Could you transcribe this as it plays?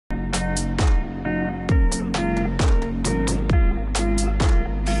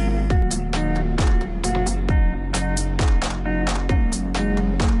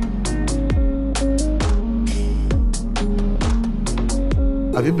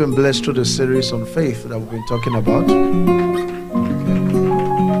Have you been blessed through the series on faith that we've been talking about?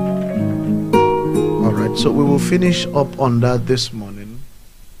 All right, so we will finish up on that this morning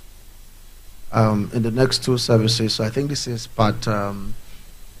in the next two services. So I think this is part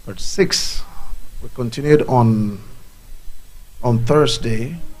 6. We continued on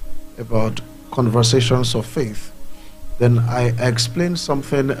Thursday about conversations of faith. Then I explained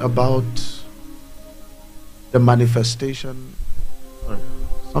something about the manifestation.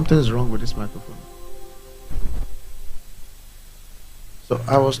 Something is wrong with this microphone. So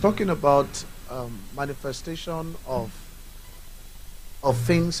I was talking about manifestation of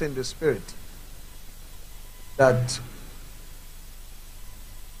things in the spirit. That.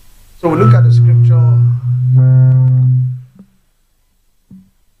 So we look at the scripture.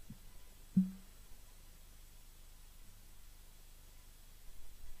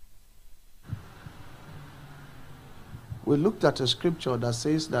 We looked at a scripture that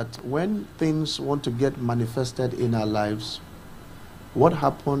says that when things want to get manifested in our lives, what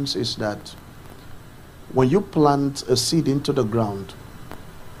happens is that when you plant a seed into the ground,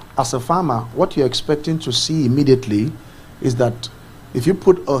 as a farmer, what you're expecting to see immediately is that if you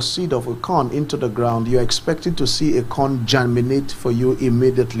put a seed of a corn into the ground, you're expecting to see a corn germinate for you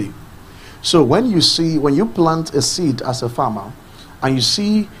immediately. So when you plant a seed as a farmer and you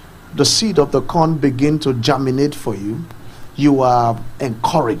see the seed of the corn begin to germinate for you, you are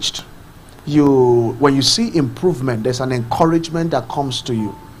encouraged. When you see improvement, there's an encouragement that comes to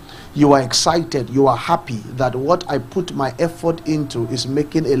you. You are excited, you are happy that what I put my effort into is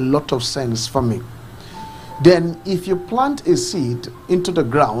making a lot of sense for me. Then if you plant a seed into the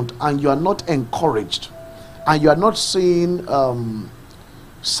ground and you are not encouraged and you are not seeing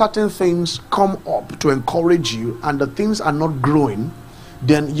certain things come up to encourage you and the things are not growing,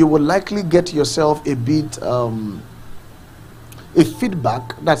 then you will likely get yourself a bit a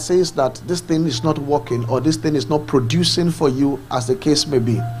feedback that says that this thing is not working or this thing is not producing for you, as the case may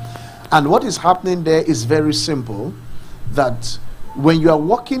be. And what is happening there is very simple, that when you are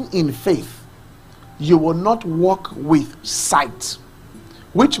walking in faith, you will not walk with sight,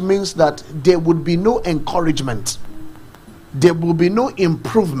 which means that there would be no encouragement, there will be no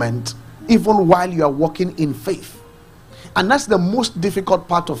improvement even while you are walking in faith. And that's the most difficult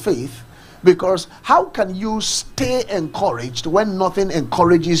part of faith, because how can you stay encouraged when nothing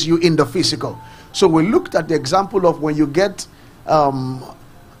encourages you in the physical? So we looked at the example of when you get an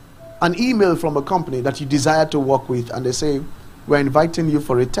email from a company that you desire to work with and they say, we're inviting you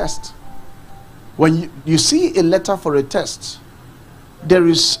for a test. When you see a letter for a test, there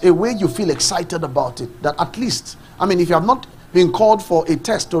is a way you feel excited about it, that at least, if you have not been called for a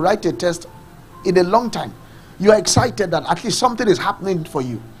test, to write a test in a long time, you are excited that at least something is happening for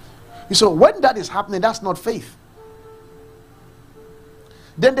you. So when that is happening, that's not faith.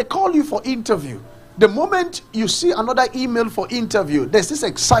 Then they call you for interview. The moment you see another email for interview, there's this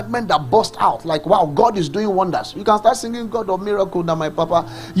excitement that bursts out, like, wow, God is doing wonders. You can start singing God of miracle now, my papa.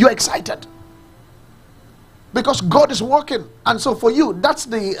 You're excited because God is working. And so for you, that's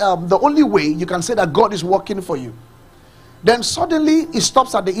the only way you can say that God is working for you. Then suddenly it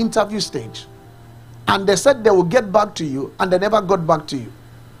stops at the interview stage. And they said they will get back to you, and they never got back to you.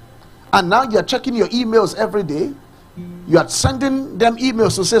 And now you're checking your emails every day. You are sending them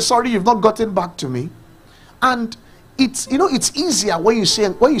emails to say, sorry, you've not gotten back to me. And it's easier when you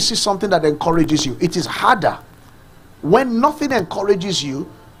see something that encourages you. It is harder when nothing encourages you.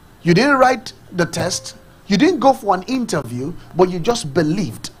 You didn't write the test, you didn't go for an interview, but you just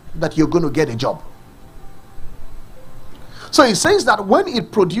believed that you're going to get a job. So it says that when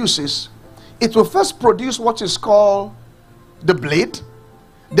it produces, it will first produce what is called the blade.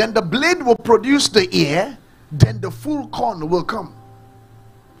 Then the blade will produce the ear. Then the full corn will come.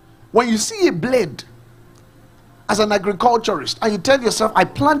 When you see a blade as an agriculturist and you tell yourself, I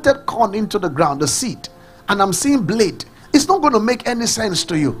planted corn into the ground, the seed, and I'm seeing blade, it's not going to make any sense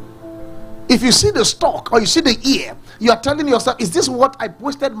to you. If you see the stalk or you see the ear, you are telling yourself, is this what I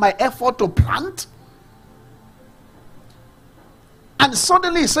wasted my effort to plant? And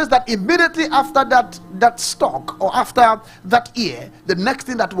suddenly it says that immediately after that stalk or after that ear, the next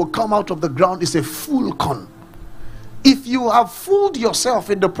thing that will come out of the ground is a full corn. If you have fooled yourself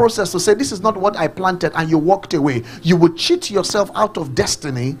in the process to say, this is not what I planted, and you walked away, you will cheat yourself out of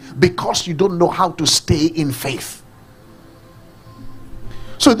destiny because you don't know how to stay in faith.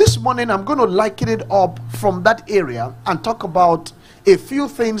 So this morning, I'm going to liken it up from that area and talk about a few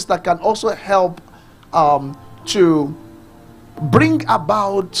things that can also help to bring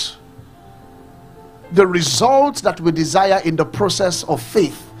about the results that we desire in the process of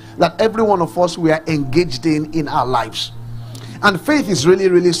faith that every one of us we are engaged in our lives. And faith is really,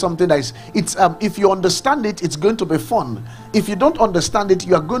 really something that is, it's if you understand it, it's going to be fun. If you don't understand it,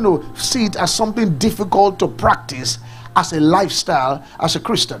 you are going to see it as something difficult to practice as a lifestyle, as a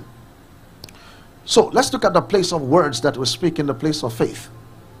Christian. So let's look at the place of words that we speak in the place of faith.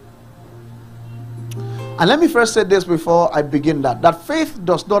 And let me first say this before I begin, that faith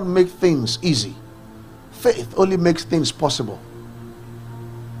does not make things easy. Faith only makes things possible.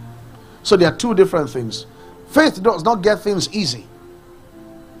 So there are two different things. Faith does not get things easy.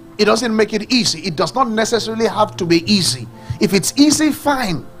 It doesn't make it easy. It does not necessarily have to be easy. If it's easy,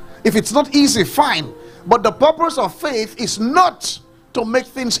 fine. If it's not easy, fine. But the purpose of faith is not to make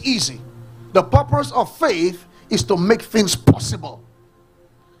things easy. The purpose of faith is to make things possible.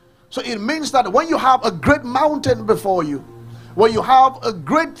 So it means that when you have a great mountain before you, when you have a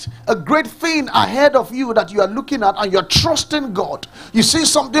great thing ahead of you that you are looking at and you're trusting God, you see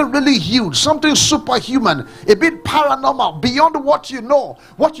something really huge, something superhuman, a bit paranormal, beyond what you know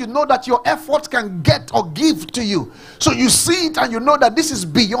that your efforts can get or give to you. So you see it and you know that this is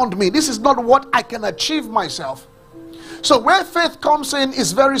beyond me. This is not what I can achieve myself. So where faith comes in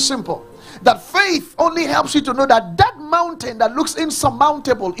is very simple. That faith only helps you to know that that mountain that looks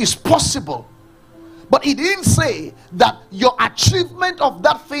insurmountable is possible. But it didn't say that your achievement of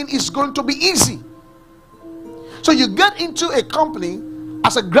that thing is going to be easy. So you get into a company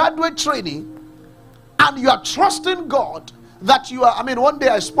as a graduate trainee and you are trusting God that you are. I mean, one day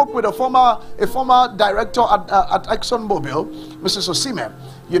I spoke with a former director at ExxonMobil, Mrs. Osime,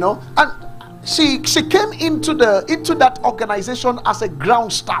 you know, and she came into that organization as a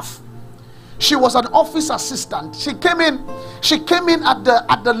ground staff. She was an office assistant. She came in at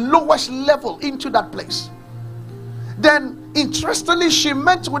the lowest level into that place. Then, interestingly, she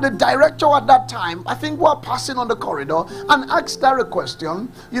met with the director at that time. I think we were passing on the corridor and asked her a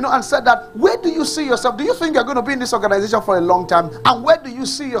question, you know, and said that, where do you see yourself? Do you think you're going to be in this organization for a long time? And where do you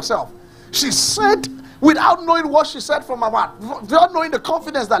see yourself? She said, without knowing what she said from her heart, without knowing the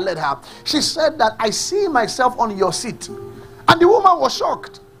confidence that led her, she said that, I see myself on your seat. And the woman was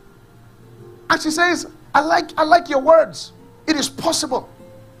shocked. And she says, I like your words. It is possible.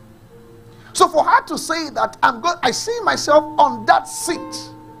 So for her to say that, I see myself on that seat,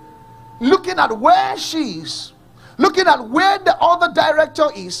 looking at where she is, looking at where the other director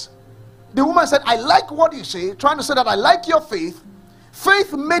is, the woman said, I like what you say, trying to say that I like your faith.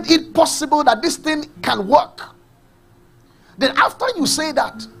 Faith made it possible that this thing can work. Then after you say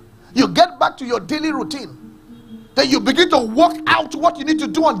that, you get back to your daily routine. Then you begin to work out what you need to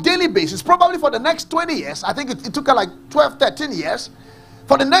do on a daily basis, probably for the next 20 years. I think it took her like 12, 13 years.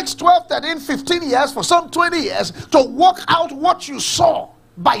 For the next 12, 13, 15 years, for some 20 years, to work out what you saw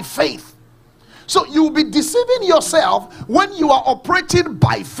by faith. So you will be deceiving yourself when you are operating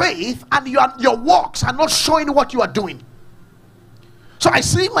by faith and your works are not showing what you are doing. So I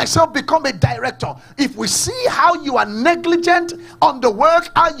see myself become a director. If we see how you are negligent on the work,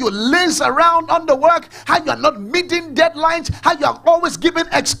 how you laze around on the work, how you are not meeting deadlines, how you are always giving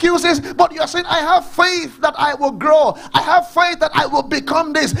excuses, but you are saying, I have faith that I will grow. I have faith that I will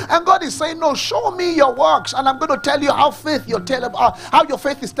become this. And God is saying, no, show me your works, and I'm going to tell you how your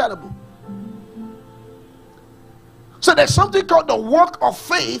faith is terrible. So there's something called the work of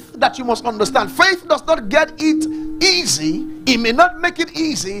faith that you must understand. Faith does not get it easy. It may not make it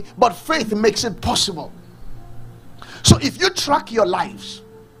easy, but faith makes it possible. So if you track your lives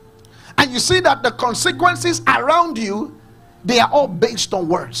and you see that the consequences around you, they are all based on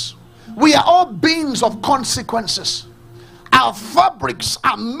words. We are all beings of consequences. Our fabrics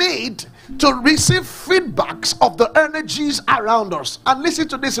are made to receive feedbacks of the energies around us. And listen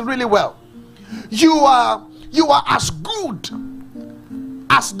to this really well. You are as good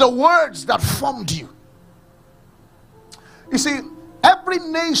as the words that formed you. You see, every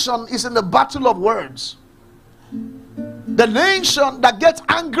nation is in the battle of words. The nation that gets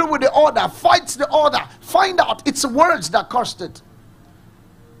angry with the order, fights the order, find out it's words that caused it.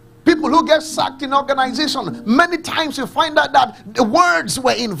 People who get sacked in organization, many times you find out that the words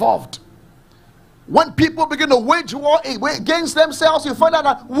were involved. When people begin to wage war against themselves, you find out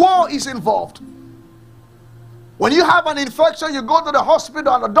that war is involved. When you have an infection, you go to the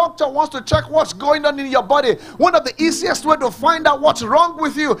hospital and the doctor wants to check what's going on in your body. One of the easiest ways to find out what's wrong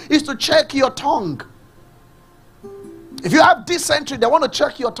with you is to check your tongue. If you have dysentery, they want to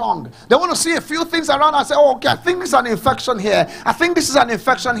check your tongue. They want to see a few things around and say, oh, okay, I think this is an infection here. I think this is an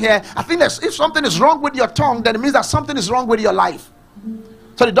infection here. I think that if something is wrong with your tongue, then it means that something is wrong with your life.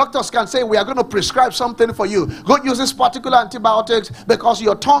 So the doctors can say, we are going to prescribe something for you. Go use this particular antibiotics because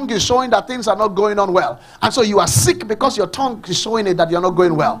your tongue is showing that things are not going on well. And so you are sick because your tongue is showing it that you're not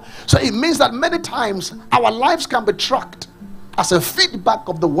going well. So it means that many times our lives can be tracked. as a feedback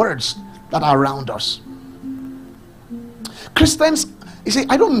of the words that are around us. Christians, you say,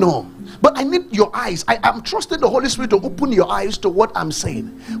 I don't know, but I need your eyes. I'm trusting the Holy Spirit to open your eyes to what I'm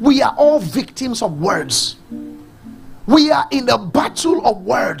saying. We are all victims of words. We are in a battle of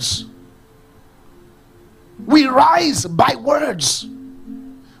words. We rise by words.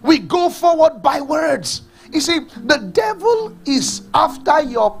 We go forward by words. You see, the devil is after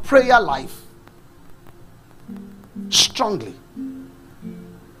your prayer life strongly,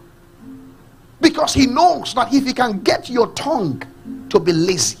 because he knows that if he can get your tongue to be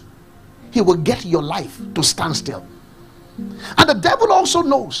lazy, he will get your life to stand still. And the devil also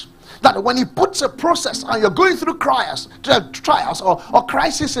knows that when he puts a process and you're going through trials or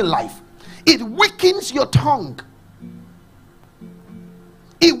crisis in life, it weakens your tongue.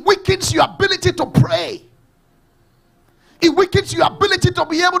 It weakens your ability to pray. It weakens your ability to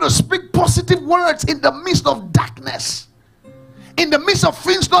be able to speak positive words in the midst of darkness, in the midst of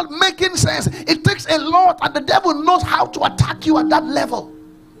things not making sense. It takes a lot, and the devil knows how to attack you at that level.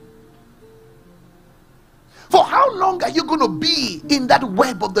 For how long are you going to be in that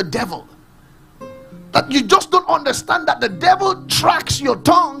web of the devil? That you just don't understand that the devil tracks your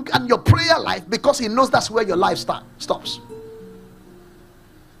tongue and your prayer life because he knows that's where your life stops.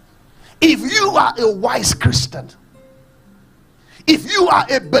 If you are a wise Christian, if you are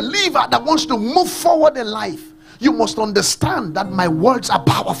a believer that wants to move forward in life, you must understand that my words are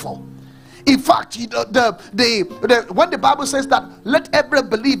powerful. In fact, when the Bible says that let every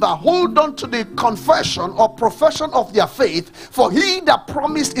believer hold on to the confession or profession of their faith, for he that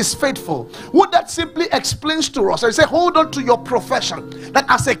promised is faithful. What that simply explains to us, I say hold on to your profession. That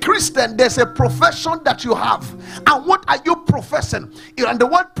as a Christian, there's a profession that you have. And what are you professing? And the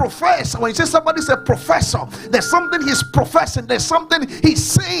word profess, when you say somebody's a professor, there's something he's professing, there's something he's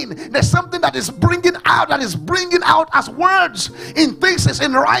saying, there's something that is bringing out as words in thesis,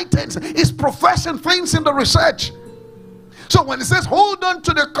 in writings. Is professing things in the research. So when it says hold on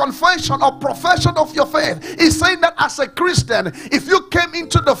to the confession or profession of your faith, it's saying that as a Christian, if you came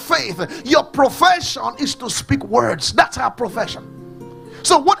into the faith, your profession is to speak words. That's our profession.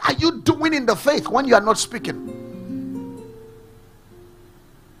 So what are you doing in the faith when you are not speaking?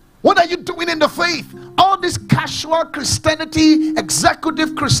 What are you doing in the faith? All this casual Christianity,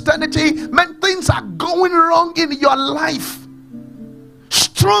 executive Christianity, man, things are going wrong in your life.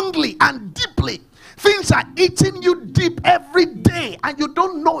 Strongly and deeply. Things are eating you deep every day, and you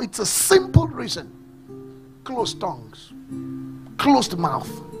don't know it's a simple reason. Closed tongues, closed mouth.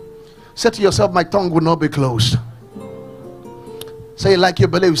 Say to yourself, my tongue will not be closed. Say it like you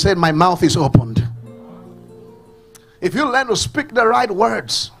believe. Say, my mouth is opened. If you learn to speak the right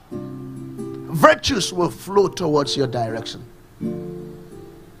words, virtues will flow towards your direction.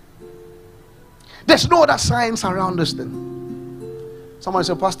 There's no other science around this thing. Someone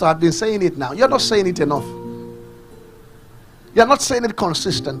said, Pastor, I've been saying it now. You're not saying it enough. You're not saying it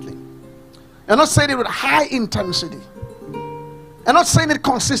consistently. You're not saying it with high intensity. You're not saying it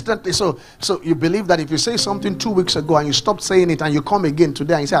consistently. So you believe that if you say something 2 weeks ago and you stopped saying it and you come again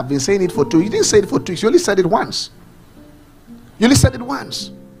today and you say, I've been saying it for 2 weeks. You didn't say it for 2 weeks. You only said it once. You only said it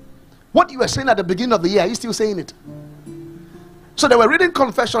once. What you were saying at the beginning of the year, are you still saying it? So they were reading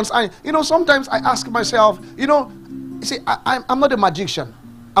confessions. And, sometimes I ask myself, you see, I'm not a magician.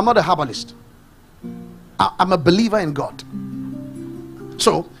 I'm not a herbalist. I'm a believer in God.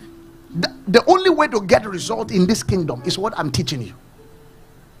 So, the only way to get a result in this kingdom is what I'm teaching you.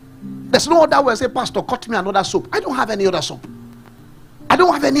 There's no other way. I say, Pastor, cut me another soap. I don't have any other soap. I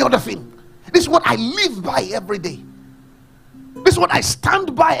don't have any other thing. This is what I live by every day. This is what I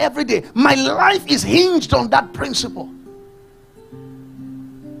stand by every day. My life is hinged on that principle.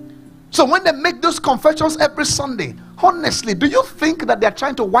 So when they make those confessions every Sunday, honestly, do you think that they're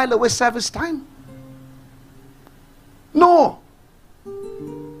trying to while away service time? No.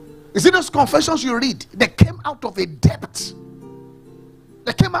 You see those confessions you read, they came out of a depth.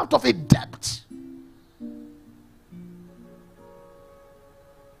 They came out of a depth.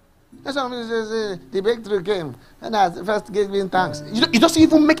 The breakthrough came, and I first gave me thanks. It doesn't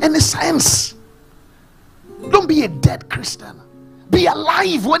even make any sense. Don't be a dead Christian. Be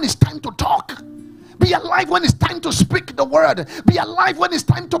alive when it's time to talk. Be alive when it's time to speak the word. Be alive when it's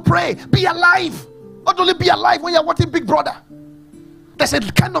time to pray. Be alive. Not only be alive when you're watching Big Brother. There's a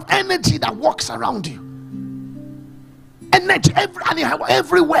kind of energy that walks around you. Energy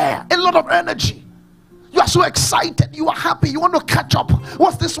everywhere. A lot of energy. You are so excited. You are happy. You want to catch up.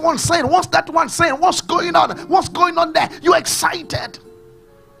 What's this one saying? What's that one saying? What's going on? What's going on there? You're excited.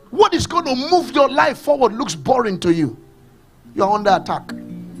 What is going to move your life forward looks boring to you. You're under attack.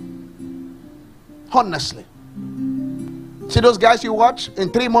 Honestly. See those guys you watch,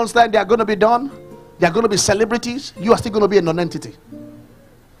 in 3 months' time, they are going to be done. They are going to be celebrities. You are still going to be a non-entity.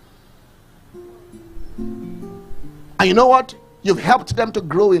 And you know what? You've helped them to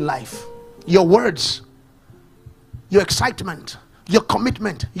grow in life. Your words, your excitement, your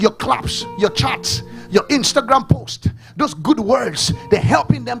commitment, your claps, your chats, your Instagram post, those good words, they're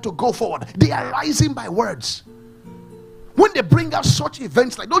helping them to go forward. They are rising by words. When they bring out such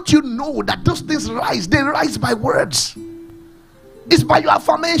events, like, don't you know that those things rise? They rise by words. It's by your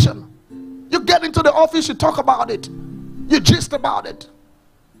affirmation. You get into the office, you talk about it, you gist about it,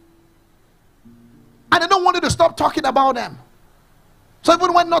 and they don't want you to stop talking about them. So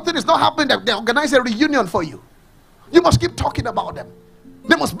even when nothing is not happening, they organize a reunion for you. You must keep talking about them.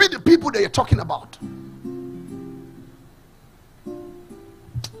 They must be the people that you're talking about.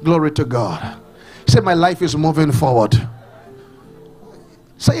 Glory to God. Say, my life is moving forward.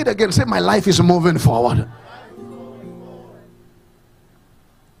 Say it again. Say, my life is moving forward.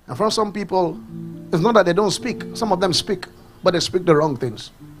 And for some people, it's not that they don't speak. Some of them speak, but they speak the wrong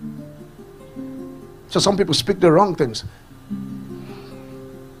things. So some people speak the wrong things.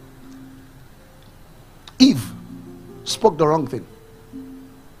 Eve spoke the wrong thing.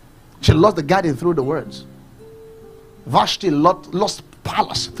 She lost the garden through the words. Vashti lost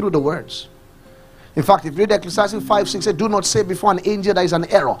palace through the words. In fact, if you read Ecclesiastes 5:6, say, do not say before an angel there is an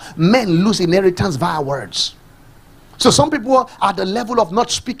error. Men lose inheritance via words. So some people are at the level of not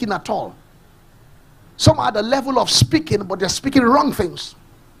speaking at all. Some are at the level of speaking, but they're speaking wrong things.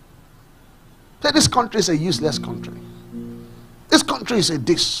 Say, this country is a useless country. This country is a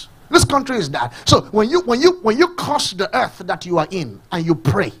this. This country is that. So when you curse the earth that you are in and you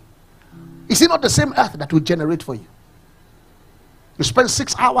pray, is it not the same earth that will generate for you? You spend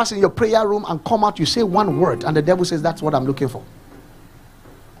 6 hours in your prayer room and come out, you say one word, and the devil says, that's what I'm looking for.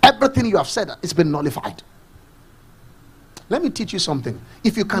 Everything you have said, it's been nullified. Let me teach you something.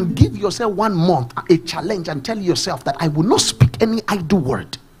 If you can give yourself 1 month a challenge and tell yourself that I will not speak any idle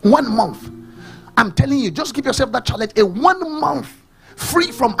word. 1 month. I'm telling you, just give yourself that challenge. A 1 month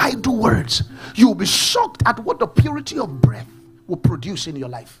free from idle words. You will be shocked at what the purity of breath will produce in your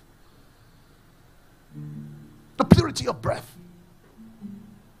life. The purity of breath.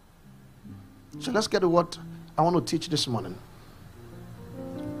 So let's get to what I want to teach this morning.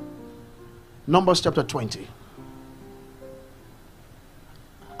 Numbers chapter 20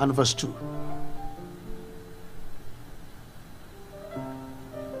 and verse 2.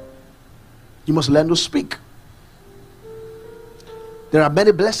 You must learn to speak. There are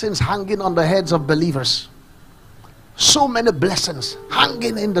many blessings hanging on the heads of believers. So many blessings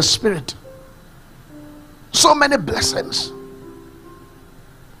hanging in the spirit. So many blessings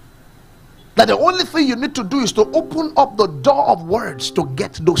that the only thing you need to do is to open up the door of words to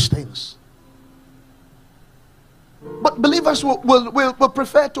get those things. But believers will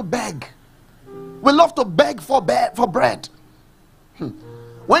prefer to beg. We love to beg for bread.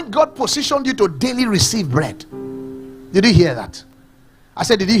 When God positioned you to daily receive bread, did you hear that? I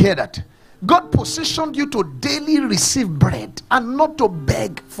said, did you hear that? God positioned you to daily receive bread and not to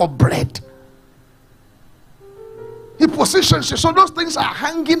beg for bread. He positions you, so those things are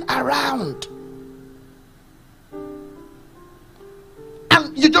hanging around.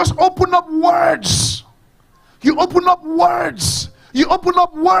 And you just open up words. You open up words. You open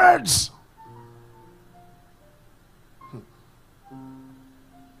up words.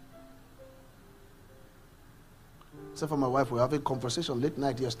 Except for my wife, we were having a conversation late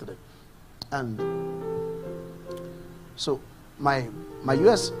night yesterday. And so my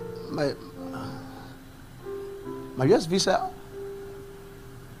US visa,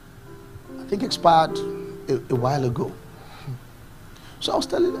 I think, expired a while ago. So I was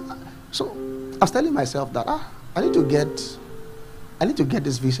telling myself that I need to get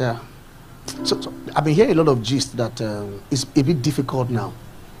this visa. So I've been hearing a lot of gist that it's a bit difficult now.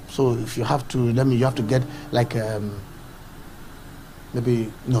 So if you have to, you have to get like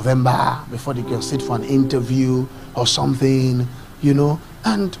maybe November before they can sit for an interview or something, you know.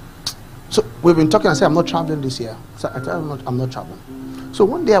 And so we've been talking. I said, I'm not traveling this year. So I tell him I'm not traveling. So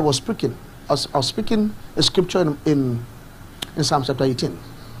one day I was speaking. I was speaking a scripture in Psalm chapter 18.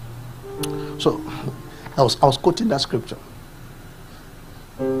 So I was quoting that scripture.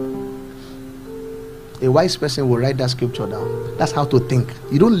 A wise person will write that scripture down. That's how to think.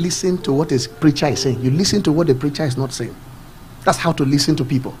 You don't listen to what a preacher is saying. You listen to what the preacher is not saying. That's how to listen to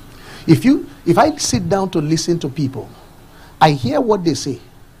people. If I sit down to listen to people, I hear what they say,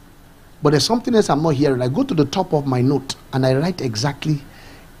 but there's something else I'm not hearing. I go to the top of my note and I write exactly.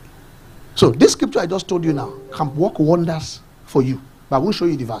 So this scripture I just told you now can work wonders for you, but I won't show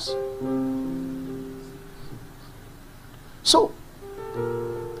you the verse. So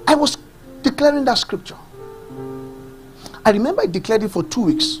I was declaring that scripture. I remember I declared it for 2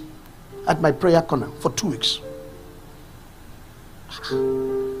 weeks at my prayer corner, for 2 weeks.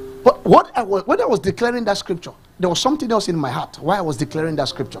 But when I was declaring that scripture, there was something else in my heart why I was declaring that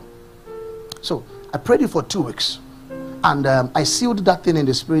scripture. So I prayed it for 2 weeks, and I sealed that thing in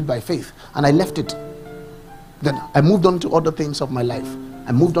the spirit by faith, and I left it. Then I moved on to other things of my life.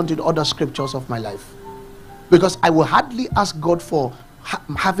 I moved on to the other scriptures of my life, because I will hardly ask God for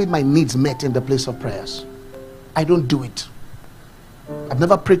having my needs met in the place of prayers. I don't do it. I've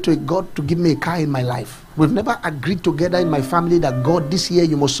never prayed to God to give me a car in my life. We've never agreed together in my family that God, this year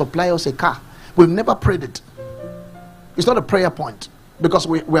you must supply us a car. We've never prayed it. It's not a prayer point, because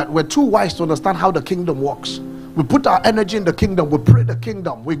we're too wise to understand how the kingdom works. We put our energy in the kingdom, we pray the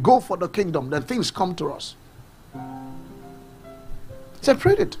kingdom, we go for the kingdom, then things come to us. So I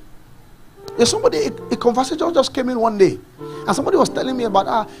prayed it. There's somebody, a conversation just came in one day, and somebody was telling me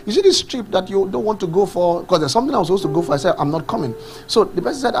about, you see this trip that you don't want to go for, because there's something I was supposed to go for. I said, I'm not coming. So the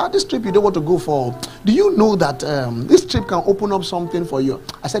person said, this trip you don't want to go for, do you know that this trip can open up something for you?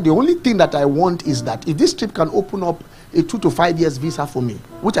 I said, the only thing that I want is that if this trip can open up a 2 to 5 years visa for me,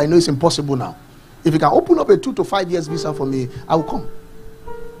 which I know is impossible now. If it can open up a 2 to 5 years visa for me, I will come.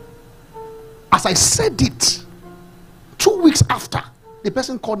 As I said it, 2 weeks after, the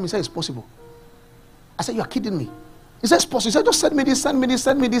person called me and said, it's possible. I said, you are kidding me. He said, it's possible. He said, just send me this, send me this,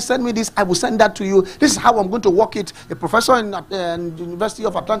 send me this, send me this. I will send that to you. This is how I'm going to work it. A professor in the University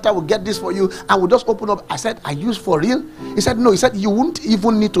of Atlanta will get this for you, and will just open up. I said, are you for real? He said, no. He said, you won't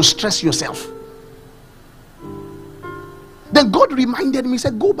even need to stress yourself. Then God reminded me, he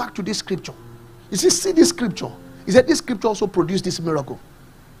said, go back to this scripture. He said, see this scripture. He said, this scripture also produced this miracle.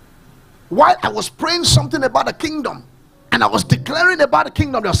 While I was praying something about the kingdom, and I was declaring about the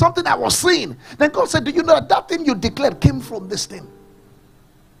kingdom, there was something I was seeing. Then God said, do you know that thing you declared came from this thing?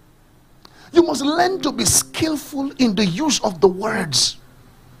 You must learn to be skillful in the use of the words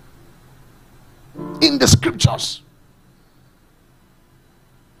in the scriptures.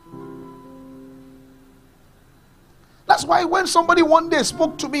 That's why when somebody one day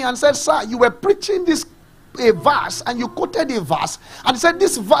spoke to me and said, sir, you were preaching this a verse, and you quoted a verse, and said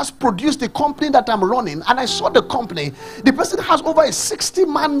this verse produced the company that I'm running, and I saw the company. The person has over a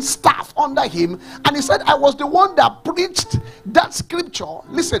 60-man staff under him, and he said, I was the one that preached that scripture.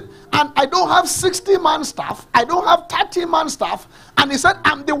 Listen, and I don't have 60-man staff, I don't have 30-man staff, and he said,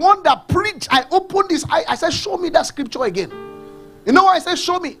 I'm the one that preached. I opened his eye. I said, show me that scripture again. You know why I said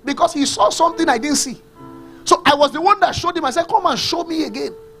show me? Because he saw something I didn't see. So I was the one that showed him. I said, come and show me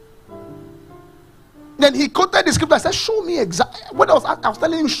again. Then he quoted the scripture. I said, show me exactly. What I was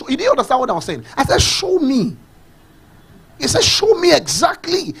telling him, he didn't understand what I was saying. I said, show me. He said, show me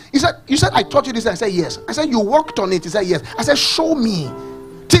exactly. He said, you said, I taught you this. I said, yes. I said, you worked on it. He said, yes. I said, show me.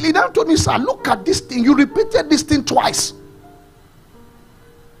 Till he now told me, sir, look at this thing. You repeated this thing twice.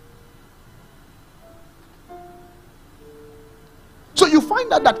 So you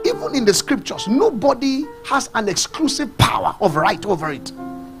find out that even in the scriptures, nobody has an exclusive power of right over it.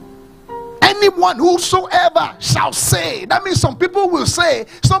 Anyone whosoever shall say, that means some people will say,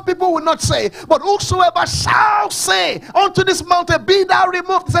 some people will not say, but whosoever shall say unto this mountain, be thou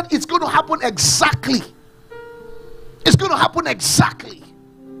removed, he said, it's going to happen exactly. It's going to happen exactly.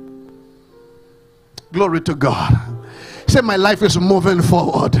 Glory to God. Say, my life is moving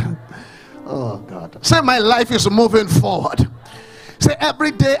forward. Oh God. Say, my life is moving forward. Say,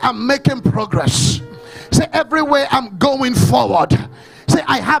 every day I'm making progress. Say, everywhere I'm going forward. Say,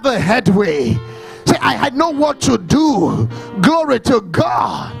 I have a headway. Say, I know what to do. Glory to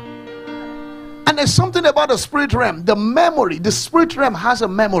God. And there's something about the spirit realm. The memory. The spirit realm has a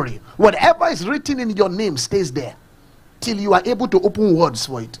memory. Whatever is written in your name stays there till you are able to open words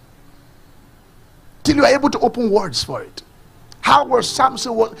for it. Till you are able to open words for it. How was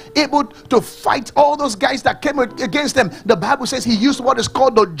Samson able to fight all those guys that came against them? The Bible says he used what is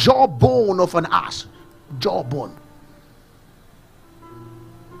called the jawbone of an ass. Jawbone.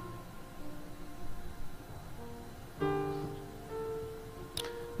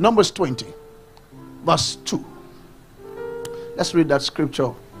 Numbers 20, verse 2. Let's read that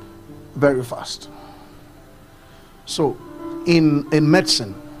scripture very fast. So, in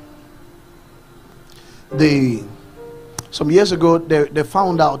medicine, some years ago, they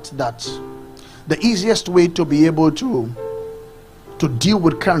found out that the easiest way to be able to deal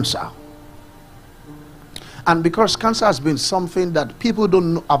with cancer, and because cancer has been something that people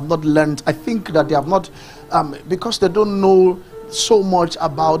have not learned, I think that they have not, because they don't know so much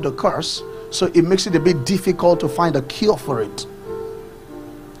about the curse, so it makes it a bit difficult to find a cure for it.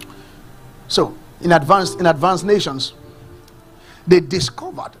 So in advanced nations, they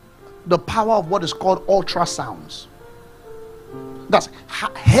discovered the power of what is called ultrasounds. That's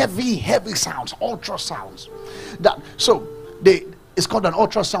heavy sounds, ultrasounds. It's called an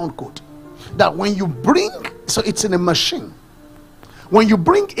ultrasound code. That when you bring, so it's in a machine. When you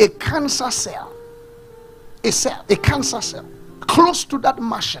bring a cancer cell, a cancer cell, close to that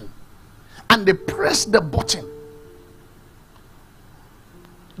machine, and they press the button,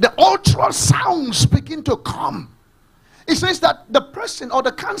 the ultrasounds begin to come. It says that the person or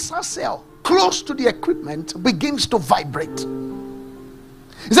the cancer cell close to the equipment begins to vibrate.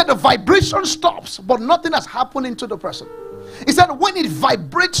 He said the vibration stops, but nothing has happened into the person. He said when it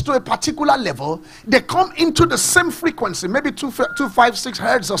vibrates to a particular level, they come into the same frequency, maybe 256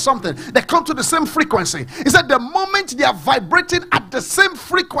 hertz or something. They come to the same frequency. He said the moment they are vibrating at the same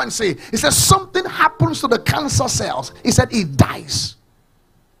frequency, he said something happens to the cancer cells. He said it dies.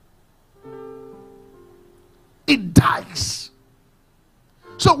 It dies.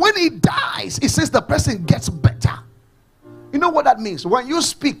 So when it dies, it says the person gets better. You know what that means? When you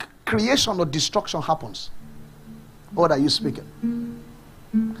speak, creation or destruction happens. What are you speaking?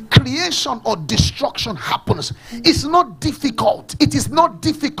 Creation or destruction happens. It's not difficult. It is not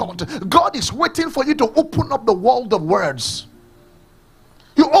difficult. God is waiting for you to open up the world of words.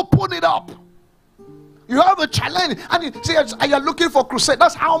 You open it up. You have a challenge, and you say you're looking for crusade.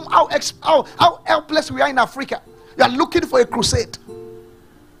 That's how helpless we are in Africa. You are looking for a crusade.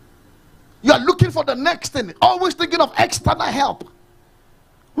 You are looking for the next thing, always thinking of external help.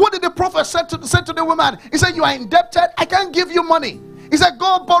 What did the prophet say to the woman? He said, you are indebted, I can't give you money. He said,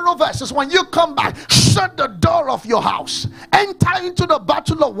 go borrow verses. When you come back, shut the door of your house. Enter into the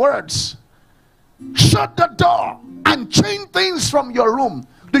battle of words. Shut the door and change things from your room.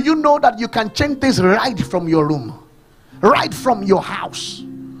 Do you know that you can change things right from your room? Right from your house.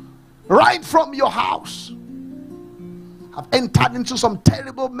 Right from your house. I've entered into some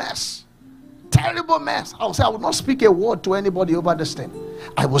terrible mess. Terrible mess. I will say I will not speak a word to anybody over this thing.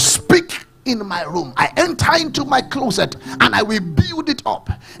 I will speak in my room. I enter into my closet and I will build it up.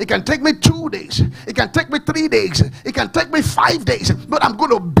 It can take me 2 days. It can take me 3 days. It can take me 5 days. But I'm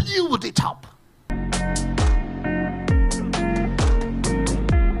going to build it up.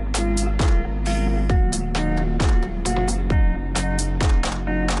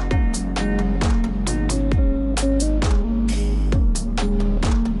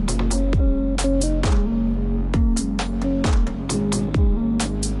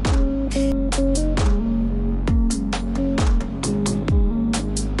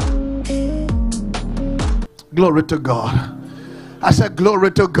 Glory to God. I said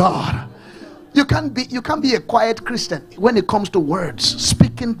glory to God. You can't be a quiet Christian when it comes to words,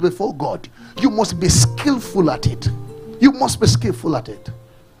 speaking before God. You must be skillful at it. You must be skillful at it.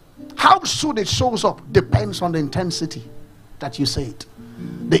 How soon it shows up depends on the intensity that you say it.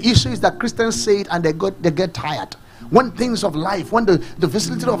 The issue is that Christians say it and they get tired. When things of life, when the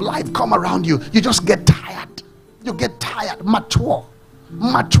vicissitudes of life come around you, you just get tired. You get tired. Mature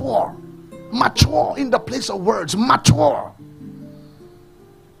in the place of words. Mature.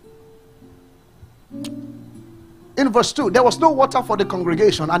 In verse 2, there was no water for the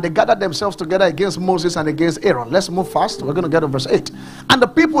congregation, and they gathered themselves together against Moses and against Aaron. Let's move fast. We're going to get to verse 8. And the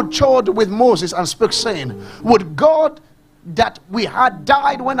people chortled with Moses and spoke, saying, would God that we had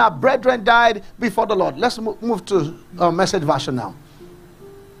died when our brethren died before the Lord. Let's move to Message version now.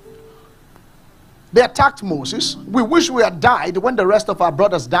 They attacked Moses. We wish we had died when the rest of our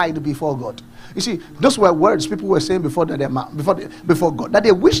brothers died before God. You see, those were words people were saying before God, that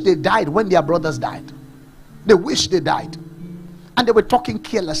they wish they died when their brothers died. They wish they died. And they were talking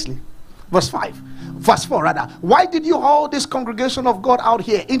carelessly. Verse 4 rather. Why did you haul this congregation of God out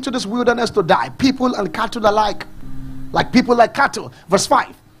here into this wilderness to die? People and cattle alike. Like people like cattle. Verse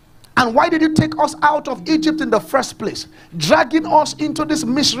 5. And why did you take us out of Egypt in the first place, dragging us into this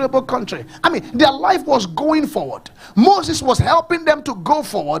miserable country? I mean, their life was going forward. Moses was helping them to go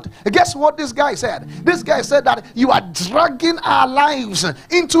forward. And guess what this guy said? This guy said that you are dragging our lives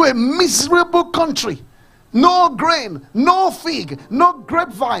into a miserable country. No grain, no fig, no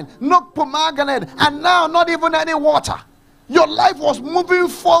grapevine, no pomegranate, and now not even any water. Your life was moving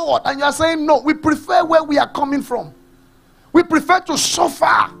forward, and you're saying, no, we prefer where we are coming from. We prefer to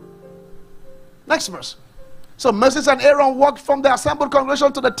suffer. Next verse. So Moses and Aaron walked from the assembled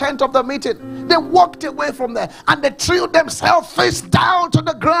congregation to the tent of the meeting. They walked away from there and they threw themselves face down to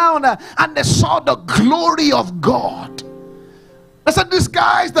the ground and they saw the glory of God. They said, these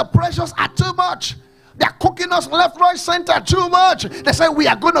guys, the pressures are too much. They're cooking us left, right, center too much. They said, we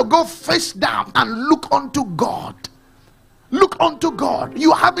are going to go face down and look unto God. Look unto God.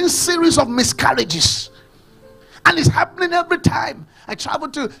 You're having series of miscarriages. And it's happening every time. I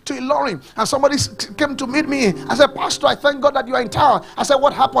traveled to Ilorin, and somebody came to meet me. I said, Pastor, I thank God that you are in town. I said,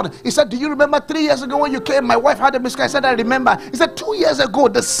 what happened? He said, do you remember 3 years ago when you came, my wife had a miscarriage? I said, I remember. He said, 2 years ago,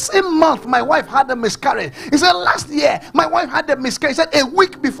 the same month, my wife had a miscarriage. He said, last year, my wife had a miscarriage. He said, a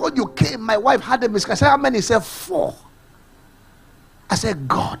week before you came, my wife had a miscarriage. I said, how many? He said, 4. I said,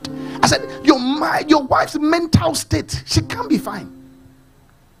 God. I said, your wife's mental state, she can't be fine.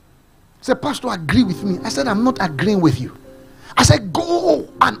 He said, Pastor, agree with me. I said, I'm not agreeing with you. I said, go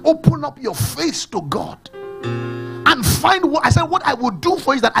and open up your face to God and find what I said. What I will do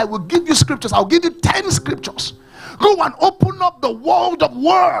for you is that I will give you scriptures. I'll give you 10 scriptures. Go and open up the world of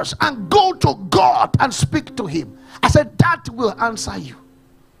words and go to God and speak to him. I said, that will answer you.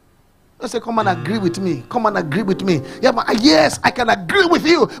 I said, come and agree with me. Come and agree with me. Yeah, but yes, I can agree with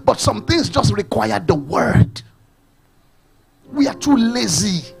you, but some things just require the word. We are too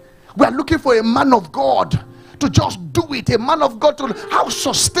lazy. We are looking for a man of God to just do it. A man of God to... How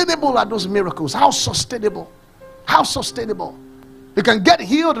sustainable are those miracles? How sustainable? How sustainable? You can get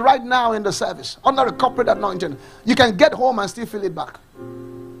healed right now in the service under a corporate anointing. You can get home and still feel it back.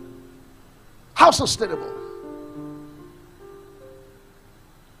 How sustainable?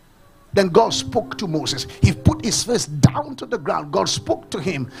 Then God spoke to Moses. He put his face down to the ground. God spoke to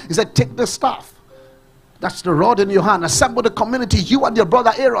him. He said, take the staff. That's the rod in your hand. Assemble the community. You and your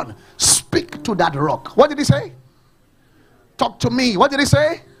brother Aaron. Speak to that rock. What did he say? Talk to me. What did he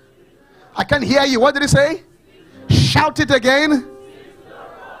say? I can't hear you. What did he say? Shout it again.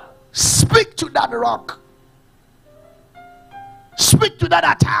 Speak to that rock. Speak to that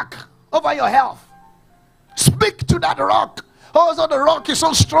attack over your health. Speak to that rock. Oh, so the rock is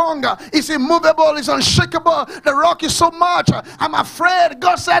so strong, it's immovable, it's unshakable. The rock is so much, I'm afraid.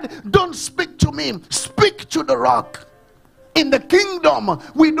 God said, don't speak to me, speak to the rock. In the kingdom,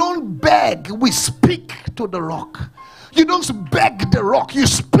 we don't beg, we speak to the rock. You don't beg the rock, you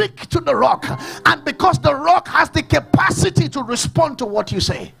speak to the rock. And because the rock has the capacity to respond to what you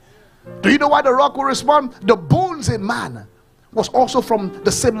say. Do you know why the rock will respond? The bones in man was also from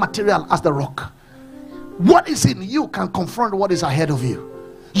the same material as the rock. What is in you can confront what is ahead of you.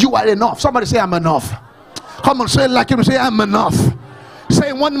 You are enough. Somebody say, I'm enough. Come on, say it like him. Say, I'm enough. Say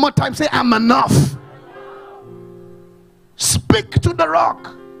it one more time. Say, I'm enough. Speak to the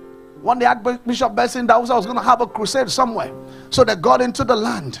rock. One day, Archbishop Benson Dawes was going to have a crusade somewhere. So they got into the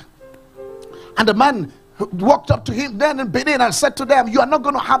land. And the man walked up to him then in Benin and said to them, you are not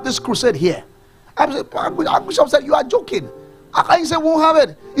going to have this crusade here. Archbishop said, you are joking. He said, won't have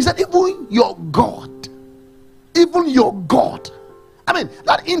it. He said, even your God. Even your God, I mean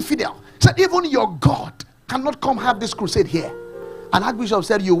that infidel said, even your God cannot come have this crusade here. And Archbishop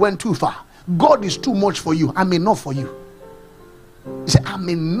said, you went too far. God is too much for you. I'm enough for you. He said, I'm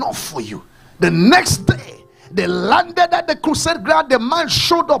enough for you. The next day they landed at the crusade ground. The man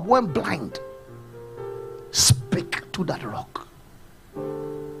showed up, went blind. Speak to that rock.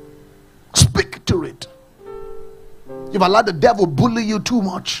 Speak to it. You've allowed the devil bully you too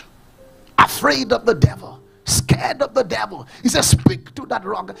much. Afraid of the devil. Scared of the devil. He says, speak to that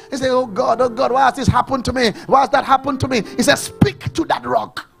rock. He said, oh God, why has this happened to me? Why has that happened to me? He says, speak to that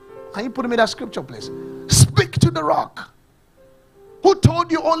rock. Can you put me that scripture, please? Speak to the rock. Who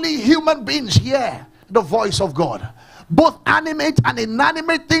told you only human beings hear the voice of God? Both animate and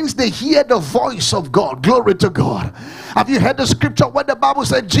inanimate things, they hear the voice of God. Glory to God. Have you heard the scripture where the Bible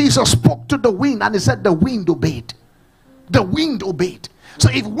said Jesus spoke to the wind and he said the wind obeyed? The wind obeyed. So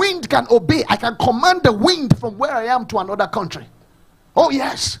if wind can obey, I can command the wind from where I am to another country. Oh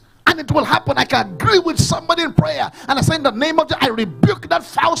yes. And it will happen. I can agree with somebody in prayer. And I say in the name of Jesus, I rebuke that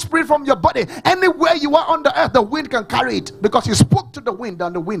foul spirit from your body. Anywhere you are on the earth, the wind can carry it. Because you spoke to the wind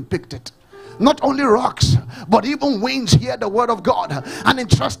and the wind picked it. Not only rocks, but even winds hear the word of God. And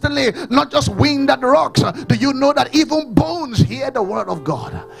interestingly, not just wind and rocks. Do you know that even bones hear the word of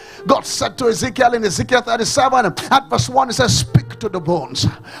God? God said to Ezekiel in Ezekiel 37 at verse 1, he says, speak to the bones,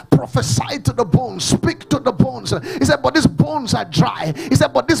 prophesy to the bones, speak to the bones. He said, but these bones are dry. He said,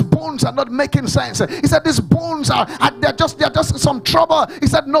 but these bones are not making sense. He said, these bones are they're just some trouble. He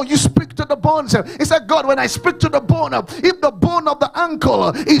said, no, you speak to the bones. He said, God, when I speak to the bone, if the bone of the ankle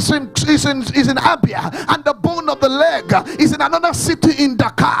is in Abia and the bone of the leg is in another city in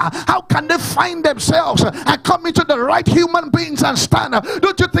Dakar, how can they find themselves and come into the right human beings and stand?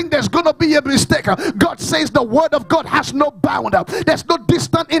 Don't you think there's going to be a mistake? God says the word of God has no bound. There's no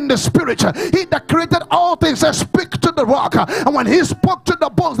distance in the spirit. He that created all things says, speak to the rock. And when he spoke to the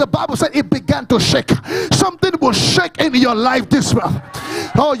bones, the Bible said it began to shake. Something will shake in in your life this month.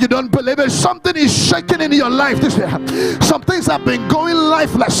 Oh, you don't believe it? Something is shaking in your life this year. Some things have been going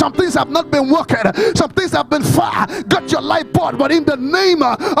lifeless. Some things have not been working. Some things have been far. Got your life bored. But in the name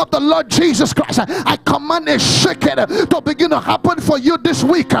of the Lord Jesus Christ, I command a shaking to begin to happen for you this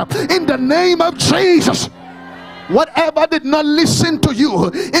week. In the name of Jesus. Whatever did not listen to you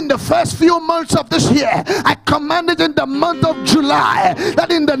in the first few months of this year, I commanded in the month of July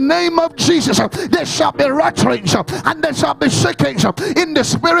that in the name of Jesus there shall be rattlings and there shall be shakings in the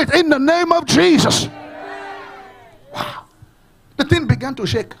spirit in the name of Jesus. Wow. The thing began to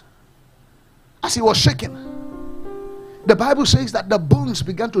shake. As he was shaking, the Bible says that the bones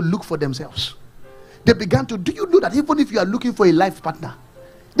began to look for themselves. They began to, do you know that even if you are looking for a life partner,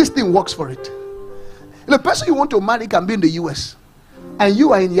 this thing works for it? The person you want to marry can be in the US and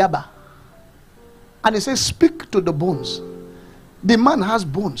you are in Yaba, and he says speak to the bones. The man has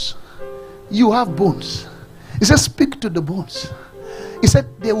bones, you have bones. He says speak to the bones. He said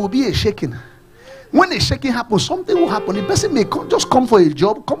there will be a shaking. When a shaking happens, something will happen. The person may just come for a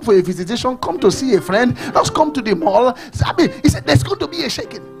job, come for a visitation, come to see a friend, just come to the mall. I mean, he said there's going to be a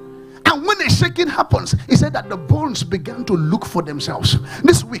shaking. And when a shaking happens, he said that the bones began to look for themselves.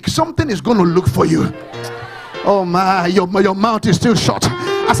 This week, something is going to look for you. Oh my, your mouth is still shut.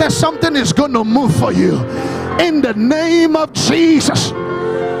 I said something is going to move for you. In the name of Jesus.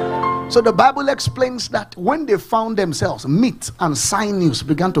 So the Bible explains that when they found themselves, meat and sinews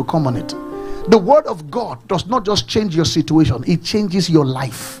began to come on it. The word of God does not just change your situation, it changes your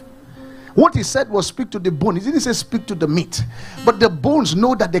life. What he said was speak to the bone. He didn't say speak to the meat. But the bones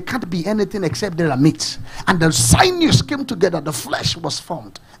know that there can't be anything except there are meat. And the sinews came together, the flesh was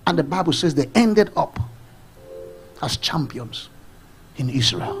formed. And the Bible says they ended up as champions in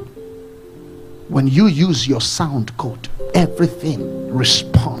Israel. When you use your sound code, everything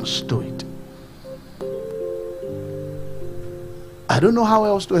responds to it. I don't know how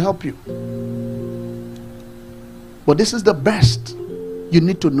else to help you. But this is the best you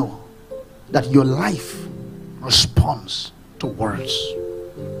need to know. That your life responds to words.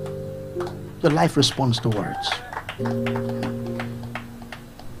 Your life responds to words.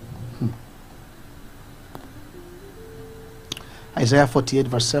 Isaiah 48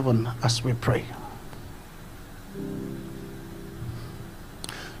 verse 7 as we pray.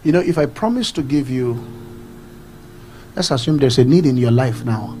 You know, if I promise to give you, let's assume there's a need in your life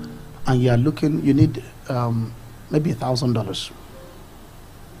now and you are looking, you need maybe $1,000.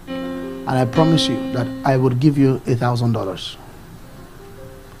 And I promise you that I would give you $1,000.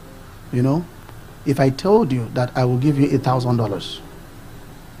 You know, if I told you that I will give you $1,000,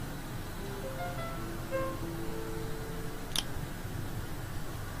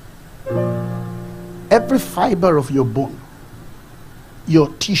 every fiber of your bone, your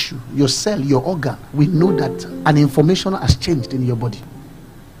tissue, your cell, your organ, we know that an information has changed in your body.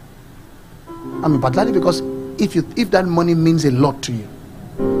 I mean, particularly because if that money means a lot to you,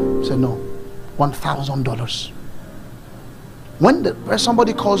 say no, $1,000. When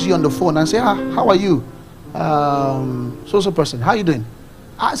somebody calls you on the phone and say, how are you? So person, how are you doing?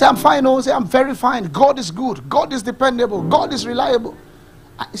 I say, I'm fine. Oh, say, I'm very fine. God is good. God is dependable. God is reliable.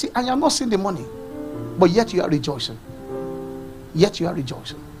 You see, and you're not seeing the money, but yet you are rejoicing. Yet you are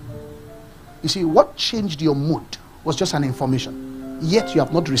rejoicing. You see, what changed your mood was just an information. Yet you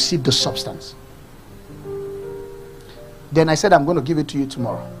have not received the substance. Then I said, I'm going to give it to you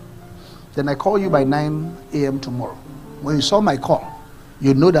tomorrow. Then I call you by 9 a.m. tomorrow. When you saw my call,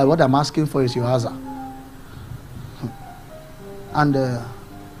 you know that what I'm asking for is your answer. And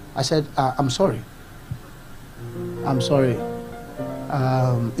I said, I'm sorry. I'm sorry.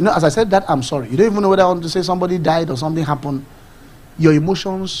 You know, as I said that, I'm sorry. You don't even know whether I want to say somebody died or something happened. Your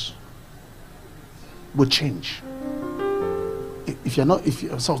emotions will change. If you're not,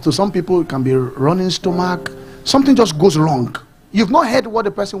 so to some people it can be running stomach. Something just goes wrong. You've not heard what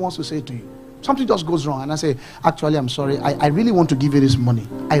the person wants to say to you. Something just goes wrong, and I say, actually, I'm sorry. I really want to give you this money.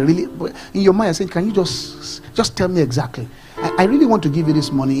 But in your mind, I say, can you just tell me exactly? I really want to give you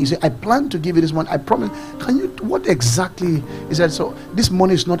this money. He said, I plan to give you this money. I promise. Can you? What exactly? He said, so this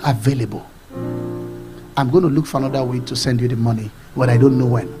money is not available. I'm going to look for another way to send you the money, but I don't know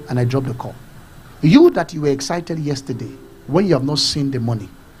when. And I dropped the call. You that you were excited yesterday, when you have not seen the money,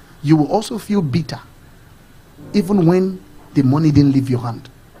 you will also feel bitter, even when the money didn't leave your hand,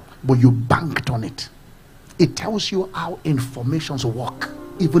 but you banked on it. It tells you how informations work,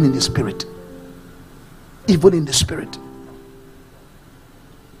 even in the spirit. Even in the spirit.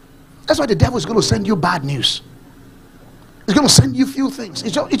 That's why the devil is going to send you bad news. He's going to send you few things. He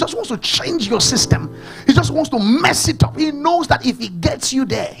just wants to change your system. He just wants to mess it up. He knows that if he gets you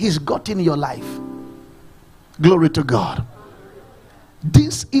there, he's got in your life. Glory to God.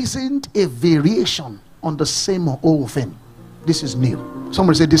 This isn't a variation on the same old thing. This is new.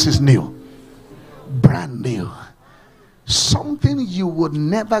 Somebody say this is new. Brand new. Something you would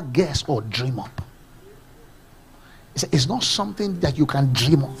never guess or dream of. It's not something that you can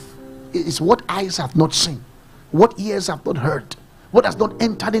dream of. It's what eyes have not seen, what ears have not heard, what has not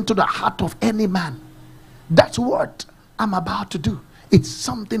entered into the heart of any man. That's what I'm about to do. It's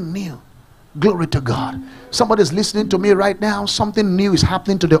something new. Glory to God. Somebody's listening to me right now. Something new is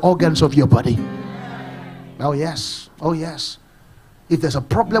happening to the organs of your body. Oh yes. Oh yes. If there's a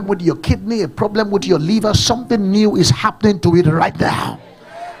problem with your kidney, a problem with your liver, something new is happening to it right now.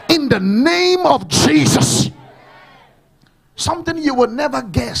 In the name of Jesus. Something you will never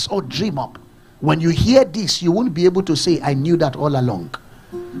guess or dream of. When you hear this, you won't be able to say, I knew that all along.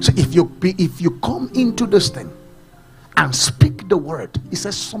 So if you come into this thing and speak the word, it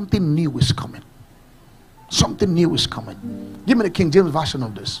says something new is coming. Something new is coming. Give me the King James version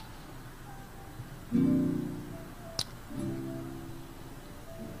of this.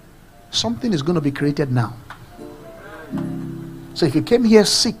 Something is going to be created now. So if you came here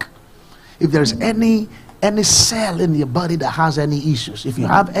sick, if there's any cell in your body that has any issues, if you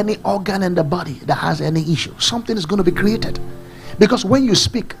have any organ in the body that has any issue, something is going to be created. Because when you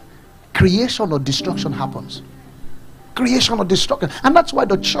speak, creation or destruction happens. Creation or destruction. And that's why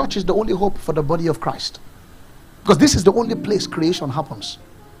the church is the only hope for the body of Christ. Because this is the only place creation happens.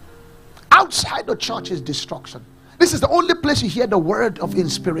 Outside the church is destruction. This is the only place you hear the word of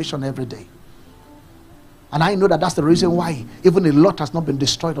inspiration every day. And I know that that's the reason why even a lot has not been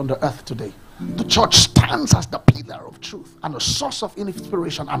destroyed on the earth today. The church stands as the pillar of truth and a source of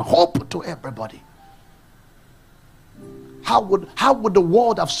inspiration and hope to everybody. How would the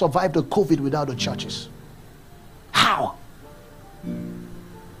world have survived the COVID without the churches? How?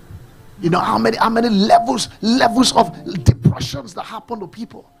 You know how many levels of depressions that happen to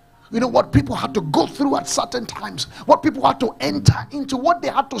people. You know what people had to go through at certain times, what people had to enter into, what they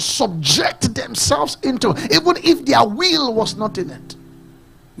had to subject themselves into, even if their will was not in it.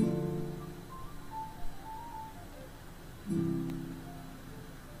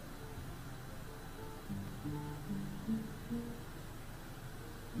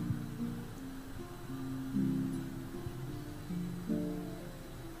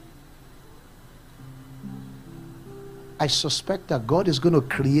 I suspect that God is going to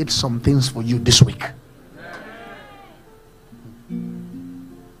create some things for you this week.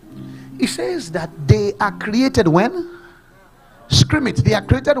 He says that they are created when? Scream it. They are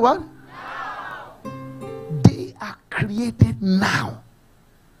created what? They are created now.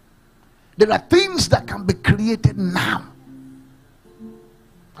 There are things that can be created now.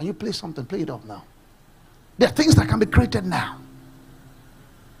 Can you play something? Play it off now. There are things that can be created now.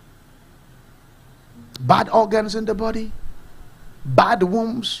 Bad organs in the body, bad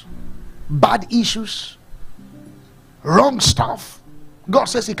wombs, bad issues, wrong stuff. God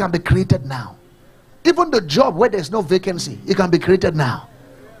says it can be created now. Even the job where there's no vacancy, it can be created now.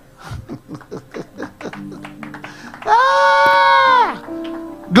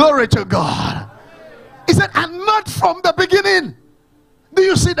 Glory to God. He said, and not from the beginning. Do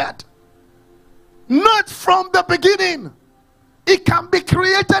you see that? Not from the beginning. It can be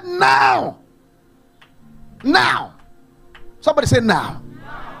created now. Now. Somebody say now.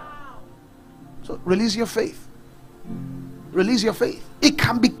 So release your faith. Release your faith. It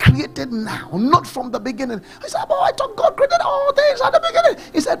can be created now, not from the beginning. I said, oh, I thought God created all things at the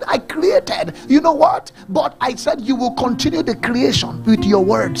beginning. He said, I created. You know what? But I said you will continue the creation with your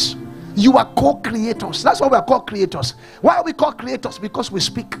words. You are co-creators. That's why we are called creators. Why are we called creators? Because we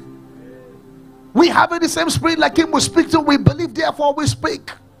speak. We have the same spirit like him. We speak to. We believe, therefore we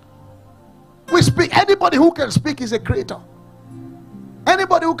speak. We speak. Anybody who can speak is a creator.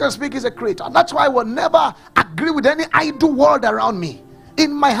 Anybody who can speak is a creator. That's why I will never agree with any idle word around me.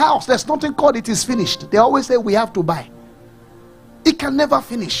 In my house, there's nothing called it is finished. They always say we have to buy. It can never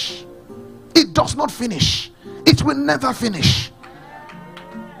finish. It does not finish. It will never finish.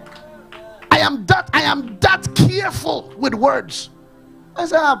 I am that careful with words. I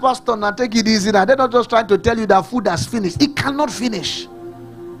say, Pastor, now take it easy. Now they're not just trying to tell you that food has finished. It cannot finish.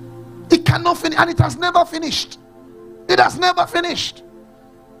 It cannot finish, and it has never finished. It has never finished.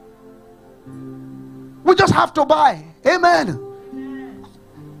 We just have to buy. Amen.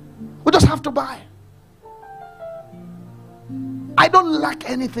 We just have to buy. I don't lack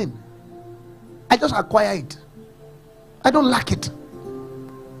anything. I just acquire it. I don't lack it.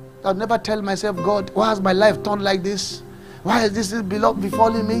 I'll never tell myself, God, why has my life turned like this? Why is this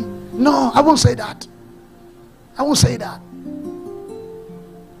befalling me? No, I won't say that. I won't say that.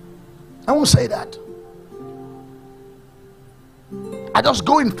 I won't say that. I just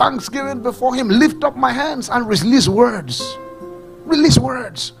go in thanksgiving before him, lift up my hands and release words. Release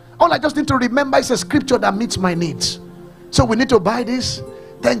words. All I just need to remember is a scripture that meets my needs. So we need to buy this.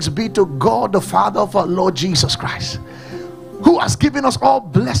 Thanks be to God, the Father of our Lord Jesus Christ, who has given us all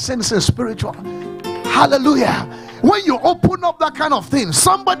blessings and spiritual. Hallelujah. When you open up that kind of thing,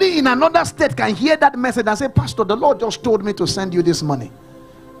 somebody in another state can hear that message and say, Pastor, the Lord just told me to send you this money.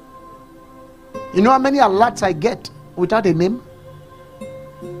 You know how many alerts I get without a name?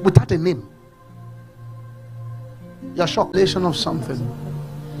 Without a name. You're shocked of something.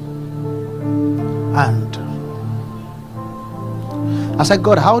 And I said,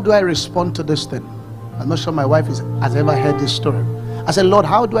 God, how do I respond to this thing? I'm not sure my wife has ever heard this story. I said, Lord,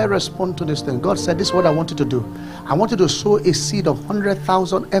 how do I respond to this thing? God said, this is what I want you to do. I want you to sow a seed of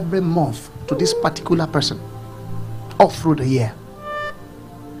 100,000 every month to this particular person all through the year.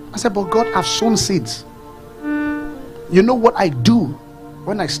 I said, but God, I've sown seeds. You know what I do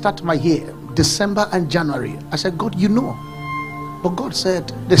when I start my year, December and January? I said, God, you know. But God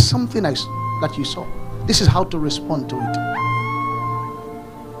said, there's something that you saw. This is how to respond to it.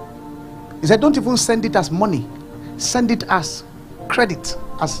 He said, don't even send it as money. Send it as credit,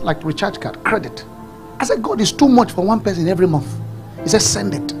 as like recharge card, credit. I said, God, is too much for one person every month. He said,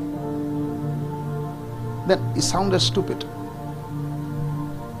 send it. Then it sounded stupid.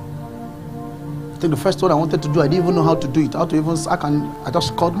 I think the first one I wanted to do, I didn't even know how to do it. I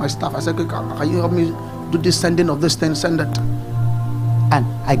just called my staff. I said, can you help me do this sending of this thing, send it. And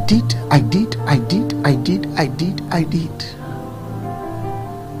I did.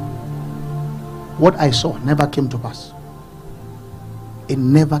 What I saw never came to pass. It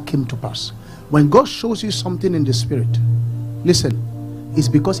never came to pass. When God shows you something in the spirit, listen, it's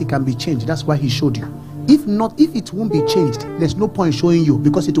because it can be changed. That's why he showed you. If not, if it won't be changed, there's no point showing you,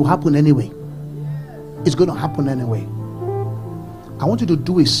 because it will happen anyway. It's going to happen anyway. I want you to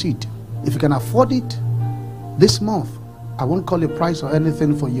do a seed. If you can afford it this month, I won't call a price or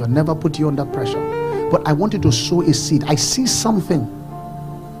anything for you. I'll never put you under pressure. But I want you to sow a seed. I see something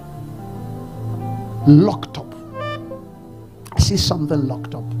locked up. I see something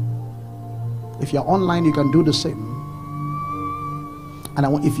locked up. If you're online, you can do the same.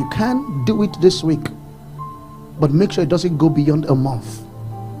 And if you can, do it this week. But make sure it doesn't go beyond a month.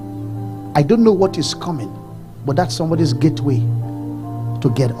 I don't know what is coming, but that's somebody's gateway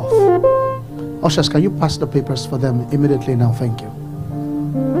to get off. Ushers, can you pass the papers for them immediately now? Thank you.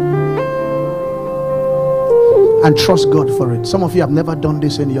 And trust God for it. Some of you have never done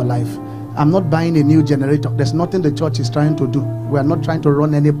this in your life. I'm not buying a new generator. There's nothing the church is trying to do. We are not trying to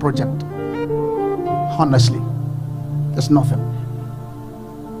run any project. Honestly, there's nothing.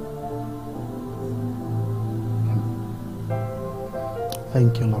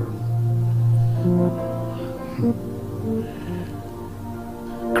 Thank you, Lord.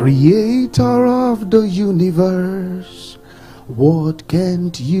 Creator of the universe, what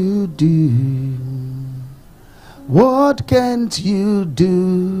can't you do? What can't you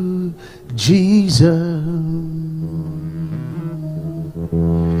do, Jesus?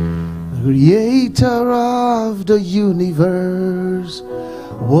 Creator of the universe,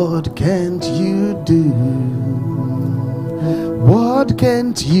 what can't you do? What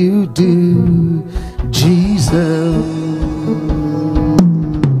can't you do, Jesus?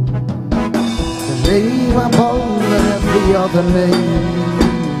 The name above every other name.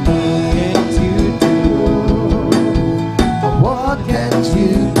 What can't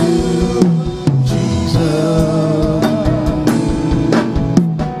you do, Jesus?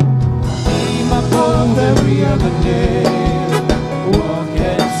 Name above every other name. What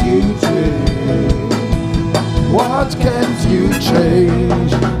can't you change? What can't you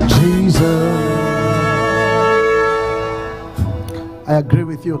change, Jesus? I agree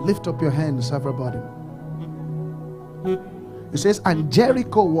with you. Lift up your hands, everybody. It says, and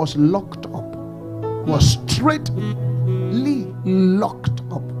Jericho was locked up, was straightly locked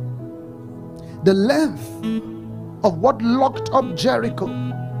up. The length of what locked up Jericho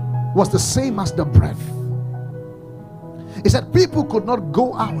was the same as the breadth. He said people could not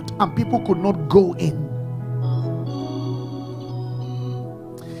go out and people could not go in.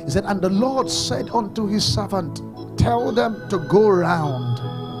 He said, and the Lord said unto his servant, tell them to go around.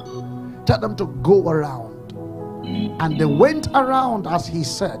 Tell them to go around. And they went around as he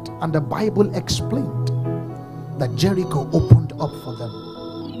said, and the Bible explained that Jericho opened up for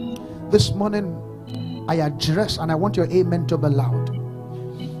them. This morning I address, and I want your amen to be loud.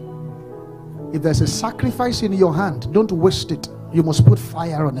 If there's a sacrifice in your hand, don't waste it. You must put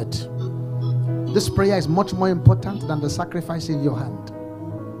fire on it. This prayer is much more important than the sacrifice in your hand.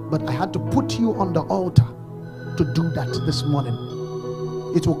 But I had to put you on the altar to do that this morning.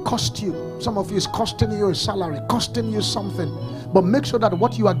 It will cost you. Some of you, is costing you a salary, costing you something. But make sure that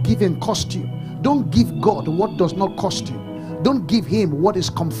what you are giving costs you. Don't give God what does not cost you. Don't give him what is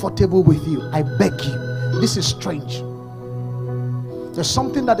comfortable with you. I beg you. This is strange. There's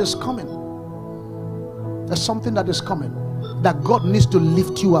something that is coming. There's something that is coming that God needs to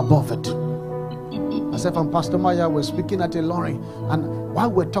lift you above it. Myself and Pastor Maya were speaking at a lorry, and while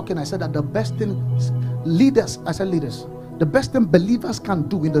we're talking, I said that the best thing leaders, the best thing believers can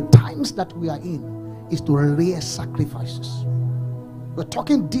do in the times that we are in is to rear sacrifices. We're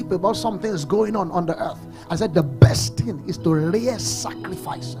talking deep about some things going on the earth. I said the best thing is to rear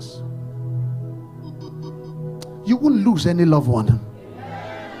sacrifices. You won't lose any loved one.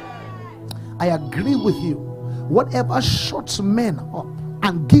 I agree with you. Whatever shuts men up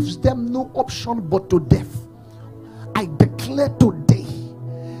and gives them no option but to death, I declare today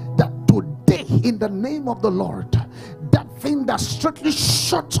that today, in the name of the Lord, that thing that strictly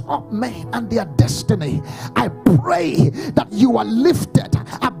shuts up men and their destiny, I pray that you are lifted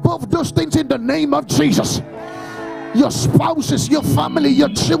above those things in the name of Jesus. Your spouses, your family, your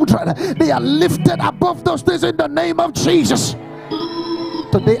children, they are lifted above those things in the name of Jesus.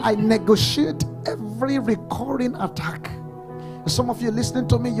 Today I negotiate every recurring attack. Some of you listening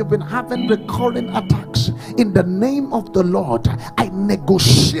to me, you've been having recurring attacks. In the name of the Lord, I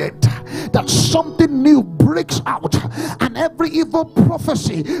negotiate that something new breaks out, and every evil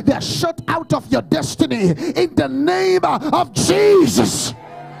prophecy they are shut out of your destiny in the name of Jesus.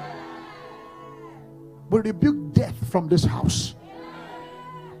 We rebuke death from this house.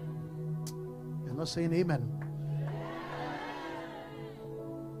 You're not saying amen.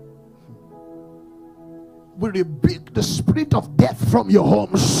 We rebuke the spirit of death from your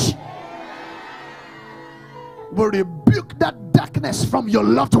homes. We rebuke that darkness from your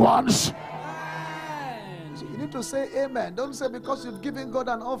loved ones. So you need to say amen. Don't say because you've given God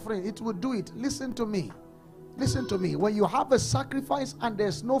an offering, it will do it. Listen to me. Listen to me. When you have a sacrifice and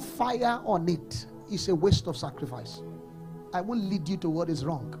there's no fire on it, it's a waste of sacrifice. I won't lead you to what is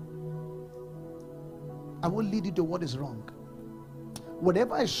wrong. I won't lead you to what is wrong.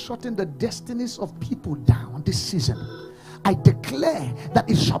 Whatever is shutting the destinies of people down this season, I declare that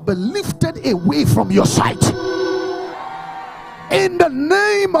it shall be lifted away from your sight. In the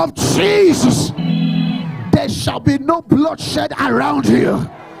name of Jesus, there shall be no bloodshed around you.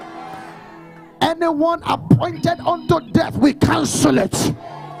 Anyone appointed unto death, we cancel it.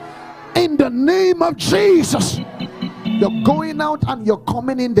 In the name of Jesus, you're going out and you're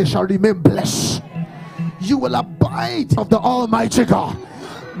coming in, they shall remain blessed. You will abide of the Almighty God.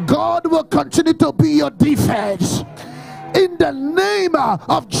 God will continue to be your defense. In the name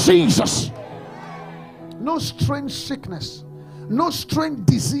of Jesus. No strange sickness, no strange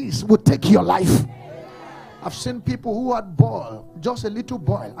disease will take your life. I've seen people who had boil, just a little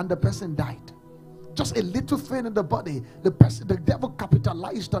boil, and the person died. Just a little thing in the body, the devil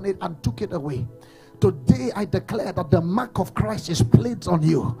capitalized on it and took it away. Today I declare that the mark of Christ is placed on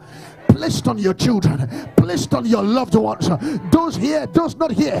you, placed on your children, placed on your loved ones. Those here, those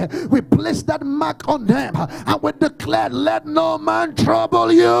not here, we place that mark on them, and we declare, let no man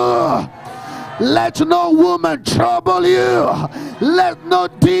trouble you. Let no woman trouble you. Let no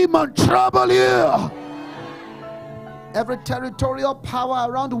demon trouble you. Every territorial power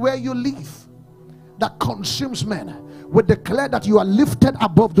around where you live that consumes men, we declare that you are lifted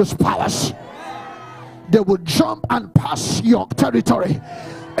above those powers. They will jump and pass your territory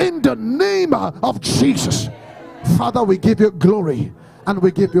in the name of Jesus. Father, we give you glory and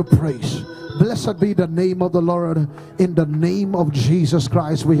we give you praise. Blessed be the name of the Lord. In the name of Jesus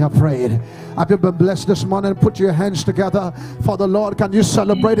Christ we have prayed. Have you been blessed this morning? Put your hands together for the Lord. Can you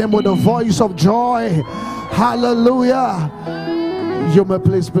celebrate him with a voice of joy? Hallelujah. You may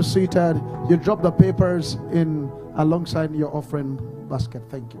please be seated. You drop the papers in alongside your offering basket.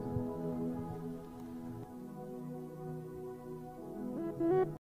 Thank you.